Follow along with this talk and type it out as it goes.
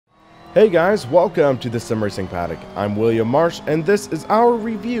Hey guys, welcome to the Sim Racing Paddock. I'm William Marsh, and this is our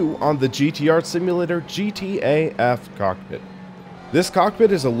review on the GTR Simulator GTA-F Cockpit. This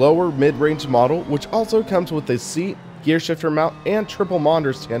cockpit is a lower mid-range model, which also comes with a seat, gear shifter mount, and triple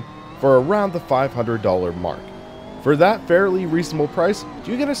monitor stand for around the $500 mark. For that fairly reasonable price,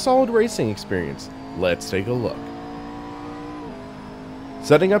 you get a solid racing experience. Let's take a look.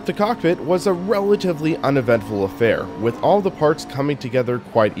 Setting up the cockpit was a relatively uneventful affair, with all the parts coming together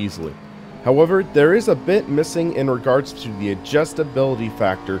quite easily. However, there is a bit missing in regards to the adjustability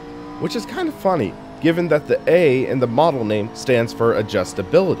factor, which is kind of funny, given that the A in the model name stands for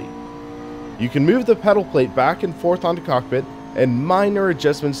adjustability. You can move the pedal plate back and forth on the cockpit, and minor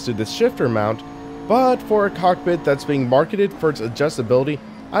adjustments to the shifter mount, but for a cockpit that's being marketed for its adjustability,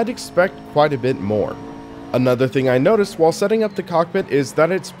 I'd expect quite a bit more. Another thing I noticed while setting up the cockpit is that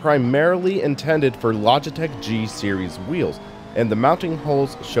it's primarily intended for Logitech G series wheels, and the mounting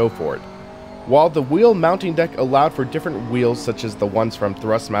holes show for it. While the wheel mounting deck allowed for different wheels such as the ones from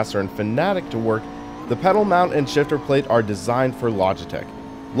Thrustmaster and Fanatec to work, the pedal mount and shifter plate are designed for Logitech.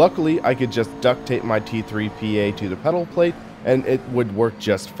 Luckily, I could just duct tape my T3 PA to the pedal plate and it would work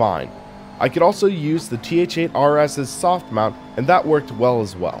just fine. I could also use the TH8 RS's soft mount, and that worked well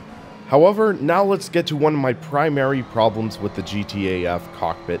as well. However, now let's get to one of my primary problems with the GTA-F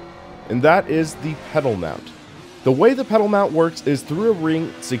cockpit, and that is the pedal mount. The way the pedal mount works is through a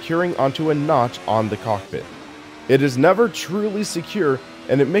ring securing onto a notch on the cockpit. It is never truly secure,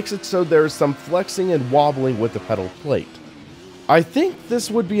 and it makes it so there is some flexing and wobbling with the pedal plate. I think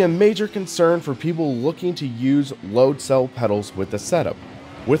this would be a major concern for people looking to use load cell pedals with the setup.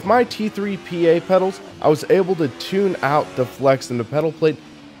 With my T3 PA pedals, I was able to tune out the flex in the pedal plate,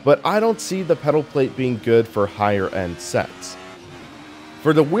 but I don't see the pedal plate being good for higher end sets.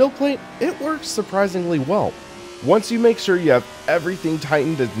 For the wheel plate, it works surprisingly well. Once you make sure you have everything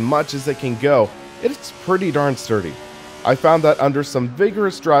tightened as much as it can go, it's pretty darn sturdy. I found that under some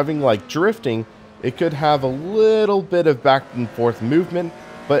vigorous driving like drifting, it could have a little bit of back and forth movement,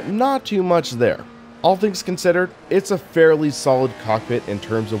 but not too much there. All things considered, it's a fairly solid cockpit in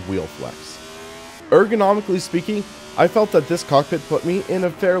terms of wheel flex. Ergonomically speaking, I felt that this cockpit put me in a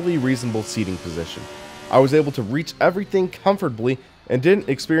fairly reasonable seating position. I was able to reach everything comfortably and didn't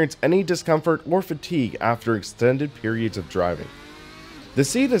experience any discomfort or fatigue after extended periods of driving. The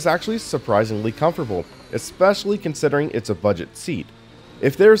seat is actually surprisingly comfortable, especially considering it's a budget seat.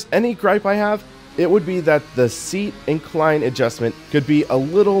 If there's any gripe I have, it would be that the seat incline adjustment could be a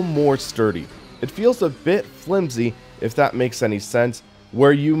little more sturdy. It feels a bit flimsy, if that makes any sense,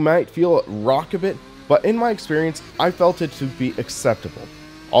 where you might feel it rock a bit, but in my experience, I felt it to be acceptable.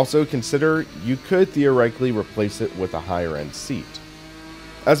 Also consider you could theoretically replace it with a higher end seat.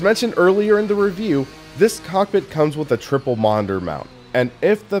 As mentioned earlier in the review, this cockpit comes with a triple monitor mount, and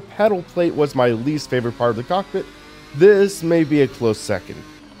if the pedal plate was my least favorite part of the cockpit, this may be a close second.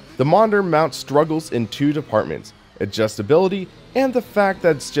 The monitor mount struggles in two departments: adjustability and the fact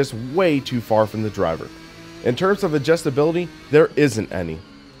that it's just way too far from the driver. In terms of adjustability, there isn't any.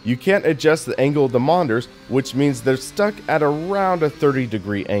 You can't adjust the angle of the monitors, which means they're stuck at around a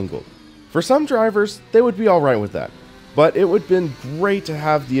 30-degree angle. For some drivers, they would be alright with that, but it would have been great to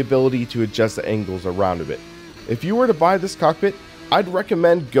have the ability to adjust the angles around a bit. If you were to buy this cockpit, I'd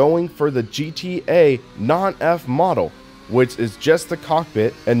recommend going for the GTA non-F model, which is just the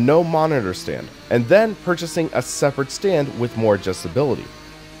cockpit and no monitor stand, and then purchasing a separate stand with more adjustability.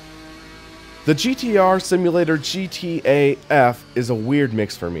 The GTR Simulator GTA-F is a weird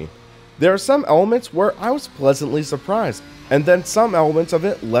mix for me. There are some elements where I was pleasantly surprised, and then some elements of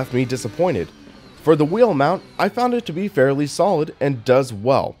it left me disappointed. For the wheel mount, I found it to be fairly solid and does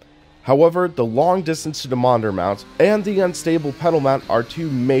well. However, the long distance to the monitor mounts and the unstable pedal mount are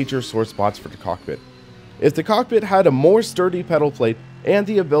two major sore spots for the cockpit. If the cockpit had a more sturdy pedal plate and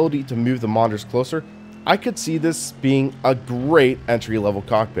the ability to move the monitors closer, I could see this being a great entry-level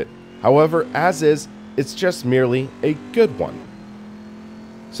cockpit. However, as is, it's just merely a good one.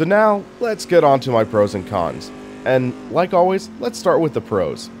 So now, let's get on to my pros and cons. And like always, let's start with the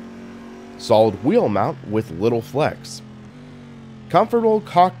pros. Solid wheel mount with little flex. Comfortable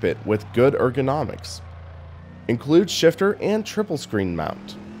cockpit with good ergonomics. Includes shifter and triple screen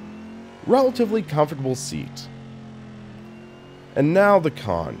mount. Relatively comfortable seat. And now the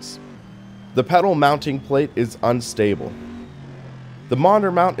cons. The pedal mounting plate is unstable. The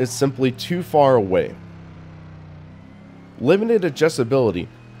monitor mount is simply too far away. Limited adjustability,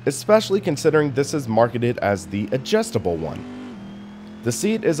 especially considering this is marketed as the adjustable one. The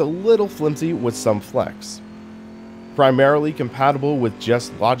seat is a little flimsy with some flex. Primarily compatible with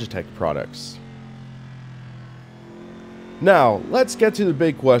just Logitech products. Now, let's get to the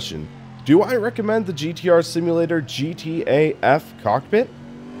big question. Do I recommend the GTR Simulator GTA-F Cockpit?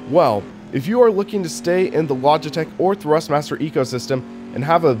 Well, if you are looking to stay in the Logitech or Thrustmaster ecosystem and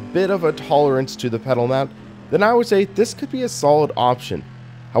have a bit of a tolerance to the pedal mount, then I would say this could be a solid option.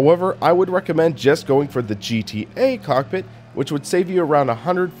 However, I would recommend just going for the GTA Cockpit, which would save you around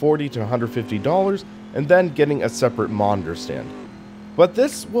 $140 to $150, and then getting a separate monitor stand. But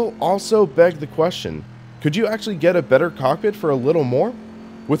this will also beg the question, could you actually get a better cockpit for a little more?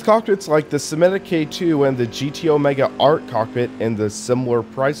 With cockpits like the Symmetric K2 and the GT Omega Art cockpit in the similar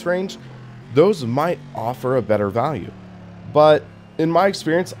price range, those might offer a better value. But in my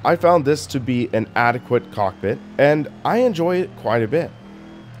experience, I found this to be an adequate cockpit, and I enjoy it quite a bit.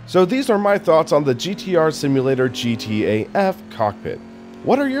 So these are my thoughts on the GTR Simulator GTA-F Cockpit.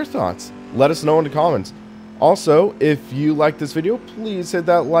 What are your thoughts? Let us know in the comments. Also, if you like this video, please hit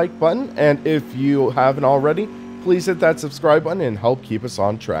that like button, and if you haven't already, please hit that subscribe button and help keep us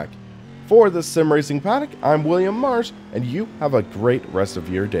on track. For the Sim Racing Paddock, I'm William Marsh, and you have a great rest of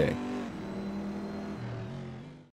your day.